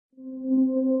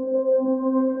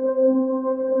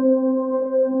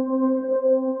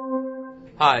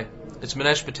Hi, it's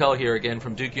Manesh Patel here again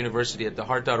from Duke University at the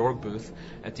Heart.org booth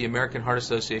at the American Heart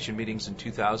Association meetings in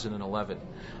 2011.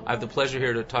 I have the pleasure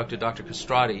here to talk to Dr.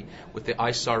 Kastrati with the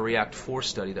ISAR-REACT 4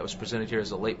 study that was presented here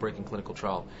as a late-breaking clinical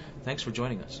trial. Thanks for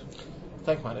joining us.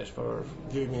 Thank Manesh for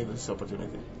giving me this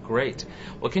opportunity. Great.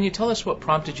 Well, can you tell us what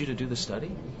prompted you to do the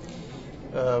study?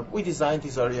 We designed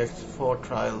ISAR-REACT 4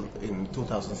 trial in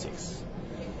 2006.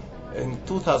 In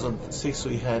 2006,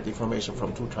 we had information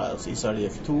from two trials,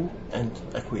 ISAR-REACT 2 and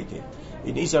Acuity.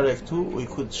 In ISAR-REACT 2, we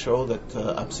could show that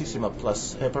abciximab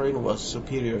plus heparin was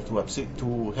superior to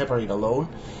heparin alone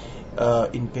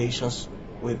in patients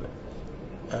with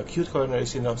acute coronary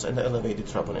syndromes and elevated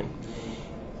troponin.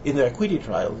 In the Acuity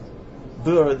trial,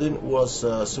 bilirubin was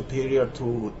superior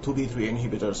to 2B3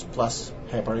 inhibitors plus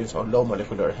heparins or low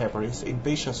molecular heparins in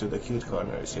patients with acute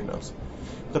coronary syndromes.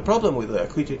 The problem with the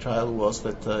Acuity trial was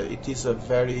that it is a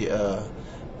very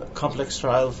complex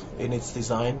trial in its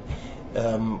design.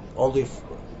 Only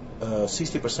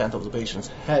 60% of the patients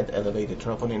had elevated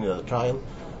troponin in the trial.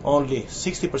 Only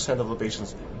 60% of the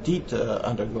patients did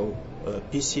undergo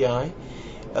PCI.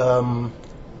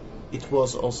 It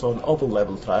was also an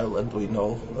open-label trial, and we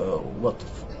know what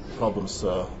problems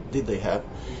did they have.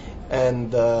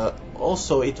 And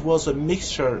also, it was a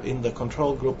mixture in the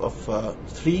control group of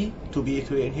 3 2B3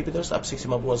 inhibitors.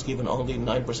 Abciximab was given only in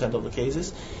 9% of the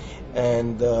cases,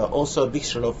 and also a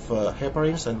mixture of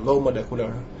heparins and low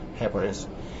molecular heparins.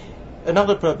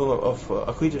 Another problem of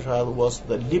Acuity trial was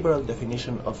the liberal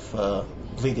definition of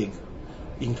bleeding,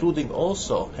 including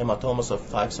also hematomas of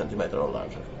 5 centimeters or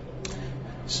larger.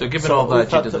 So given all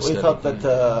that, you did the study.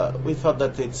 We thought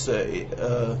that it's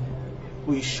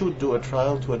we should do a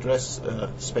trial to address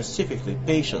specifically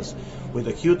patients with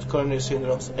acute coronary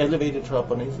syndromes, elevated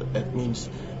troponin. That means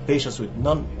patients with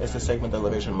non-ST segment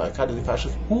elevation myocardial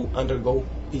infarction who undergo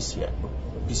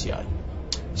PCI.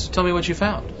 So tell me what you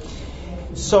found.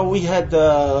 So we had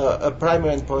a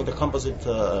primary endpoint, a composite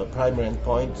primary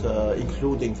endpoint,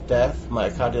 including death,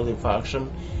 myocardial infarction,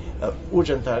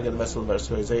 urgent target vessel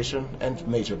vascularization, and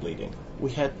major bleeding. We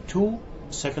had two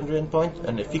secondary endpoints,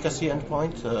 an efficacy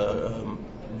endpoint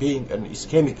being an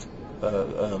ischemic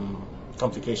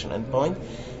complication endpoint.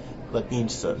 That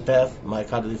means death,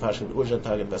 myocardial infarction, urgent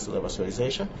target vessel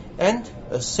vascularization, and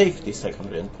a safety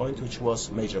secondary endpoint, which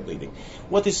was major bleeding.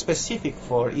 What is specific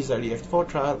for ISAR-REACT 4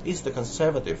 trial is the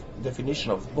conservative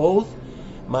definition of both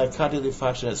myocardial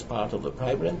infarction as part of the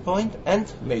primary endpoint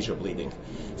and major bleeding.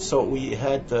 So we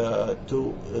had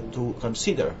to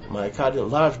consider large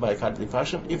myocardial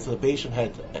infarction if the patient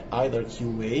had either Q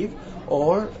wave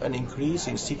or an increase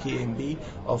in CKMB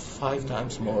of 5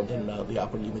 times more than the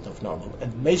upper limit of normal.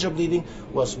 And major bleeding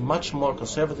was much more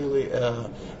conservatively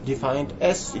defined,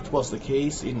 as it was the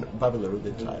case in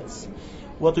bilirubin trials.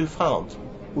 What we found,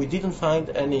 we didn't find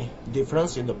any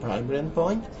difference in the primary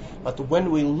endpoint, but when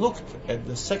we looked at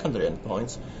the secondary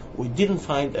endpoints, we didn't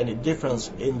find any difference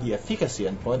in the efficacy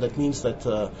endpoint. That means that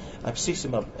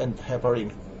abciximab and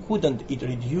heparin couldn't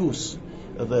reduce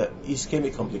the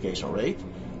ischemic complication rate.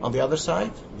 On the other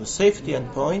side, the safety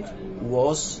endpoint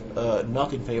was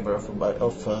not in favor of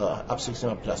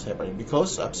abciximab plus heparin,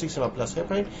 because abciximab plus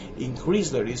heparin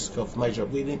increased the risk of major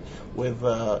bleeding with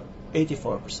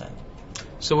 84%.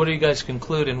 So what do you guys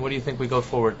conclude, and what do you think we go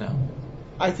forward now?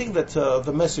 I think that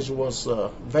the message was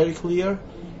very clear.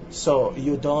 So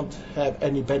you don't have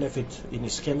any benefit in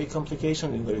ischemic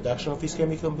complication, in the reduction of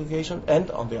ischemic complication,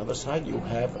 and on the other side you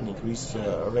have an increased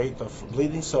rate of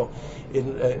bleeding. So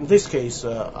in this case,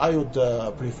 I would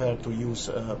prefer to use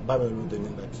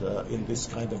bilirubin in this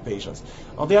kind of patients.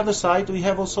 On the other side, we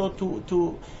have also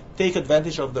to take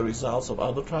advantage of the results of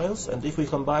other trials, and if we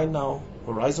combine now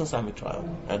Horizon Summit trial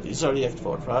and ISAR-REACT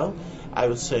 4 trial, I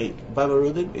would say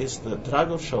bilirubin is the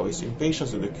drug of choice in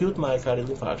patients with acute myocardial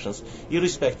infarctions,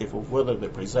 irrespective of whether they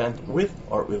present with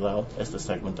or without ST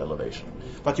segment elevation.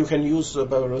 But you can use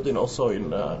bilirubin also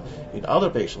in other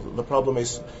patients. The problem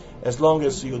is, as long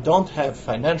as you don't have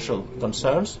financial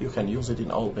concerns, you can use it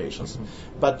in all patients.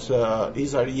 But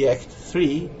ISAR-REACT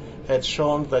 3 had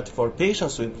shown that for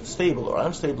patients with stable or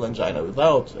unstable angina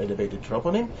without elevated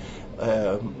troponin,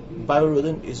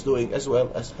 bilirubin is doing as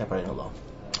well as heparin alone.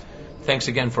 Thanks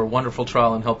again for a wonderful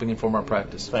trial and helping inform our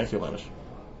practice. Thank you, Manesh.